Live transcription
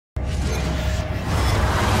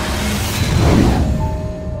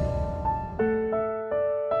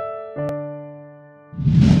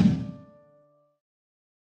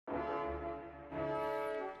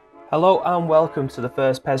Hello and welcome to the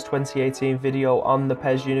first PES 2018 video on the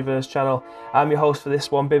PESUniverse channel. I'm your host for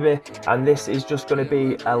this one, Bibby, and this is just going to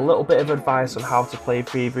be a little bit of advice on how to play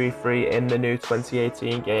 3v3 in the new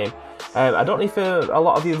 2018 game. I don't know if a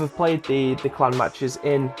lot of you have played the clan matches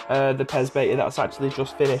in the PES beta that's actually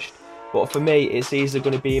just finished, but for me it's easily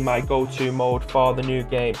going to be my go-to mode for the new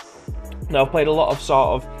game. Now, I've played a lot of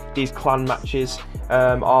sort of these clan matches or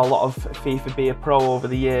a lot of FIFA Beta Pro over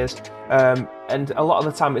the years, and a lot of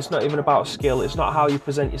the time it's not even about skill, it's not how you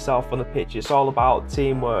present yourself on the pitch, it's all about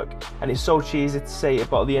teamwork. And it's so cheesy to say it,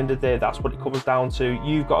 but at the end of the day that's what it comes down to.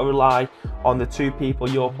 You've got to rely on the two people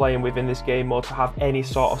you're playing with in this game mode to have any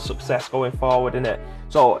sort of success going forward in it.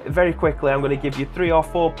 So very quickly I'm going to give you 3 or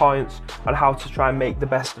 4 points on how to try and make the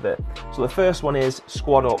best of it. So the first one is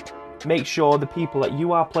squad up. Make sure the people that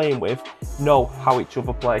you are playing with know how each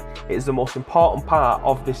other play. It is the most important part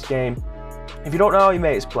of this game. If you don't know how your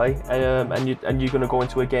mates play and you're going to go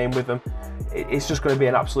into a game with them, it's just going to be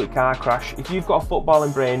an absolute car crash. If you've got a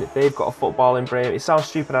footballing brain, they've got a footballing brain. It sounds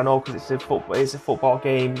stupid, I know, because it's a football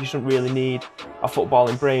game. You shouldn't really need a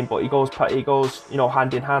footballing brain, but it goes you know,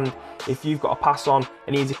 hand in hand. If you've got a pass on,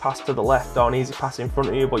 an easy pass to the left or an easy pass in front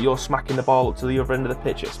of you, but you're smacking the ball up to the other end of the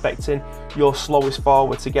pitch expecting your slowest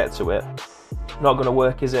forward to get to it, not going to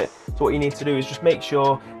work, is it? So what you need to do is just make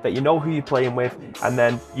sure that you know who you're playing with, and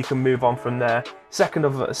then you can move on from there. Second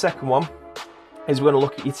one is we're going to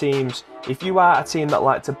look at your teams. If you are a team that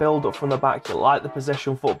like to build up from the back, you like the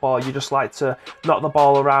possession football, you just like to knock the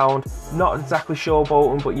ball around, not exactly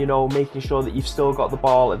showboating, but you know, making sure that you've still got the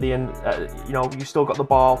ball at the end, you know, you've still got the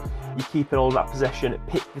ball, you're keeping all that possession.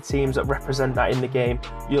 Pick the teams that represent that in the game.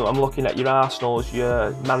 You know, I'm looking at your Arsenals,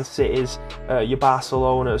 your Man Cities, your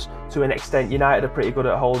Barcelonas. To an extent, United are pretty good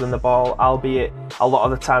at holding the ball, albeit a lot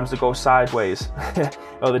of the times they go sideways.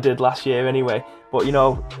 Well, they did last year anyway. But you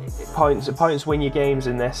know, points win your games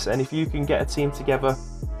in this, and if you can get a team together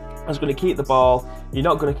that's going to keep the ball, you're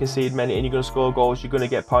not going to concede many, and you're going to score goals, you're going to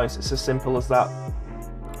get points. It's as simple as that.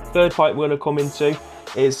 Third point we're going to come into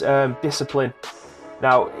is discipline.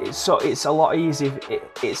 Now, it's a lot easy.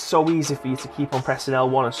 It's so easy for you to keep on pressing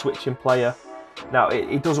L1 and switching player. Now,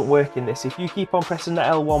 it doesn't work in this. If you keep on pressing the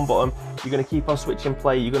L1 button, you're going to keep on switching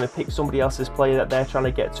play. You're going to pick somebody else's player that they're trying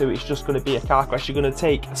to get to. It's just going to be a car crash. You're going to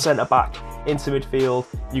take a centre back into midfield.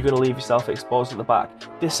 You're going to leave yourself exposed at the back.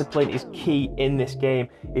 Discipline is key in this game.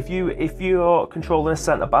 If you're controlling a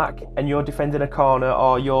centre back and you're defending a corner,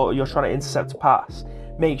 or you're trying to intercept a pass,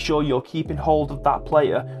 make sure you're keeping hold of that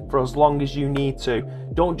player for as long as you need to.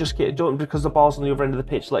 Don't because the ball's on the other end of the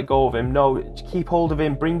pitch, let go of him. No, keep hold of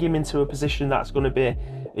him, bring him into a position that's going to be,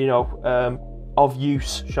 you know, of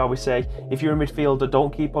use, shall we say. If you're a midfielder,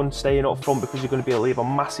 don't keep on staying up front, because you're going to be able to leave a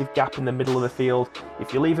massive gap in the middle of the field.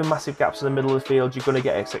 If you're leaving massive gaps in the middle of the field, you're going to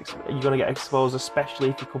get exposed, especially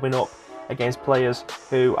if you're coming up against players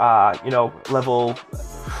who are, you know,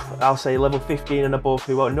 I'll say level 15 and above,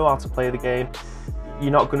 who won't know how to play the game. You're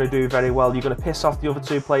not going to do very well. You're going to piss off the other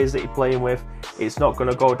two players that you're playing with. It's not going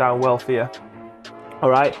to go down well for you.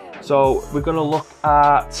 Alright, so we're going to look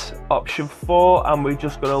at option 4, and we're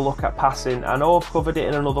just going to look at passing. I know I've covered it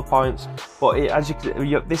in another points, but as you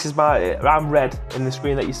can, this is I'm red in the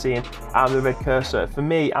screen that you're seeing. I'm the red cursor. For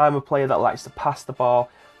me, I'm a player that likes to pass the ball.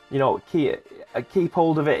 You know, keep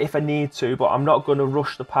hold of it if I need to, but I'm not going to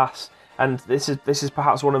rush the pass. And this is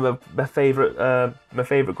perhaps one of my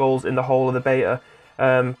favourite goals in the whole of the beta.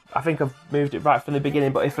 I think I've moved it right from the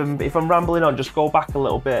beginning, but if I'm rambling on, just go back a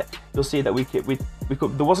little bit. You'll see that we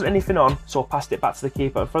could, there wasn't anything on, so I passed it back to the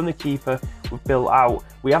keeper. From the keeper, we've built out.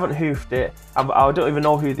 We haven't hoofed it. I don't even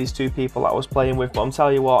know who these two people that I was playing with, but I'm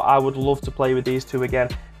telling you what, I would love to play with these two again.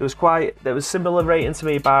 There was similar rating to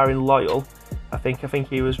me, barring Loyal. I think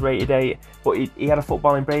he was rated 8, but he had a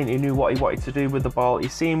footballing brain. He knew what he wanted to do with the ball.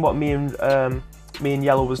 He's seen what me and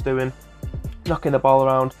Yellow was doing, knocking the ball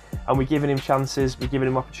around, and we're giving him chances, we're giving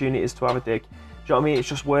him opportunities to have a dig. Do you know what I mean? It's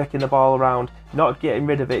just working the ball around, not getting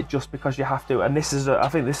rid of it just because you have to. And this is, I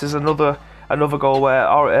think this is another goal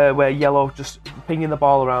where Yellow just pinging the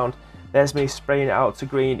ball around. There's me spraying it out to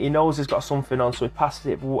Green. He knows he's got something on, so he passes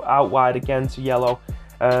it out wide again to Yellow.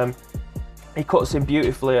 He cuts in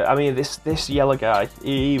beautifully. I mean, this Yellow guy,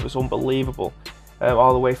 he was unbelievable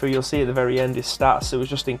all the way through. You'll see at the very end his stats. It was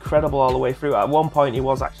just incredible all the way through. At one point, he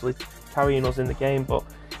was actually carrying us in the game, but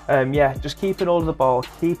yeah, just keeping hold of the ball,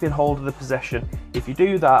 keeping hold of the possession. If you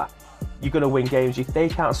do that, you're going to win games. If they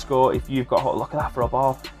can't score, if you've got, look at that for a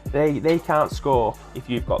ball. They can't score if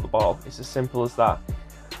you've got the ball. It's as simple as that.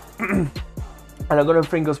 And I'm going to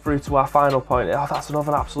bring us through to our final point. Oh, that's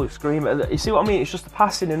another absolute screamer. You see what I mean? It's just the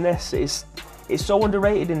passing in this. It's It's so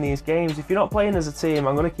underrated in these games. If you're not playing as a team,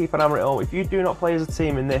 I'm going to keep an hammer at home. If you do not play as a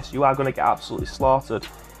team in this, you are going to get absolutely slaughtered.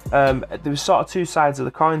 There was sort of two sides of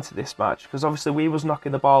the coin to this match, because obviously we was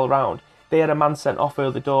knocking the ball around. They had a man sent off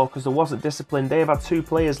early door because there wasn't discipline. They have had 2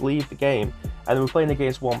 players leave the game, and we're playing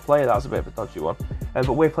against 1 player. That was a bit of a dodgy one.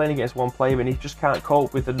 But we're playing against 1 player, and he just can't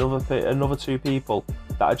cope with another 2 people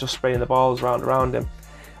that are just spraying the balls around him.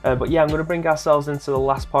 But yeah, I'm going to bring ourselves into the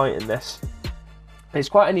last point in this. It's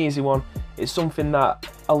quite an easy one. It's something that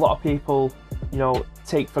a lot of people, you know,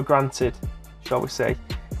 take for granted, shall we say,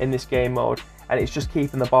 in this game mode, and it's just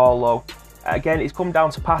keeping the ball low. Again, it's come down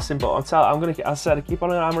to passing, but as I said, I keep on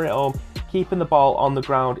hammering it home. Keeping the ball on the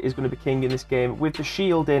ground is going to be king in this game. With the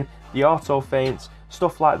shielding, the auto feints,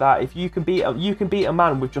 stuff like that. If you can beat a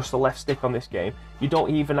man with just a left stick on this game, you don't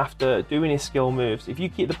even have to do any skill moves. If you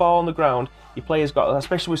keep the ball on the ground, your player's got,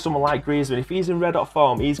 especially with someone like Griezmann, if he's in red hot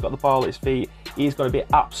form, he's got the ball at his feet, he's going to be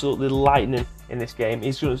absolutely lightning in this game.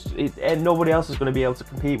 And nobody else is going to be able to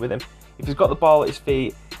compete with him. If he's got the ball at his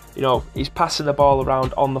feet, you know, he's passing the ball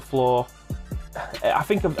around on the floor. I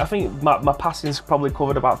think my passing's probably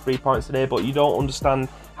covered about 3 points today, but you don't understand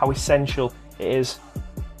how essential it is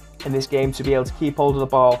in this game to be able to keep hold of the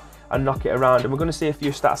ball and knock it around. And we're going to see a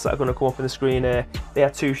few stats that are going to come up in the screen here. They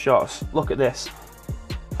had 2 shots. Look at this.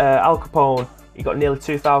 Al Capone, he got nearly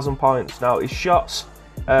 2,000 points. Now his shots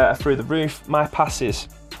are through the roof. My passes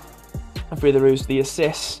are through the roof. The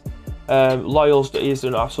assists, Loyal's, he's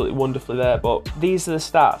doing absolutely wonderfully there. But these are the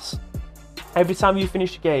stats. Every time you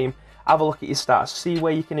finish a game, have a look at your stats, see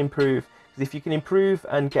where you can improve. Because if you can improve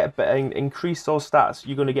and get better and increase those stats,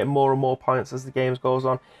 you're going to get more and more points as the game goes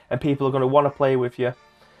on, and people are going to want to play with you.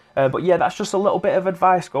 But yeah, that's just a little bit of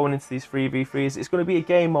advice going into these 3v3s. It's going to be a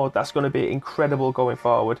game mode that's going to be incredible going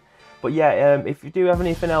forward. But yeah, if you do have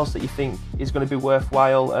anything else that you think is going to be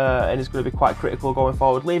worthwhile and is going to be quite critical going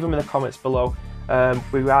forward, leave them in the comments below.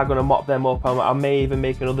 We are going to mop them up. I may even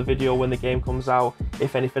make another video when the game comes out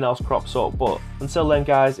if anything else crops up. But until then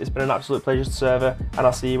guys, it's been an absolute pleasure to serve, and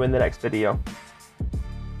I'll see you in the next video.